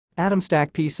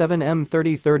ATOMSTACK P7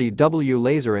 M30 30W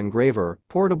Laser Engraver,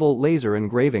 Portable Laser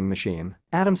Engraving Machine.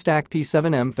 ATOMSTACK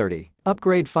P7 M30.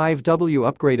 Upgrade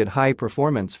 5W Upgraded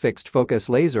High-Performance Fixed Focus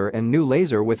Laser and New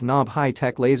Laser with Knob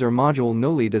High-Tech Laser Module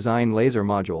Newly Designed Laser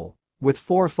Module. With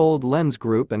 4-fold lens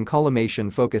group and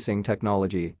collimation focusing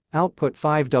technology, output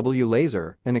 5W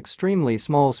laser, an extremely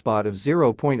small spot of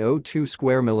 0.02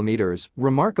 square millimeters,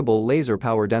 remarkable laser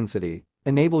power density,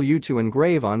 enable you to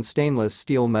engrave on stainless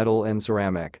steel, metal and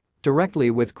ceramic, directly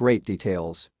with great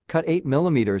details, cut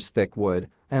 8mm thick wood,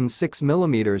 and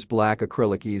 6mm black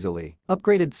acrylic easily.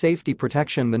 Upgraded safety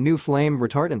protection. The new flame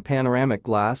retardant panoramic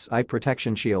glass eye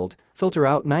protection shield, filter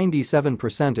out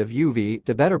 97% of UV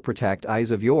to better protect eyes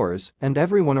of yours and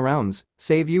everyone around,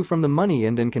 save you from the money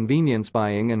and inconvenience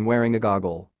buying and wearing a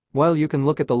goggle. While you can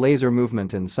look at the laser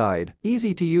movement inside,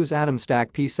 easy to use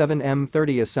ATOMSTACK P7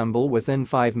 M30 assemble within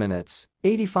 5 minutes.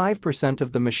 85%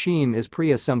 of the machine is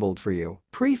pre-assembled for you.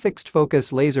 Pre-fixed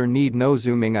focus laser need no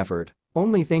zooming effort.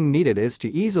 Only thing needed is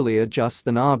to easily adjust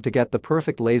the knob to get the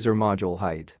perfect laser module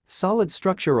height. Solid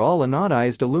structure. All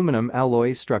anodized aluminum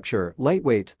alloy structure,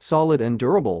 lightweight, solid and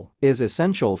durable, is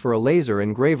essential for a laser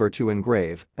engraver to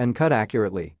engrave and cut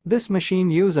accurately. This machine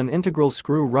use an integral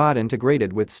screw rod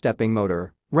integrated with stepping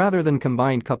motor, rather than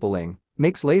combined coupling,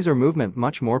 makes laser movement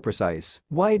much more precise.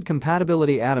 Wide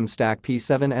compatibility. ATOMSTACK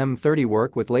P7 M30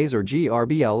 work with laser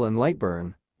GRBL and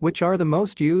Lightburn, which are the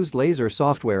most used laser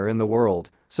software in the world,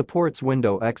 supports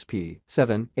Windows XP,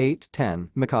 7, 8, 10,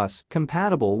 macOS,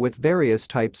 compatible with various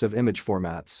types of image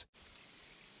formats.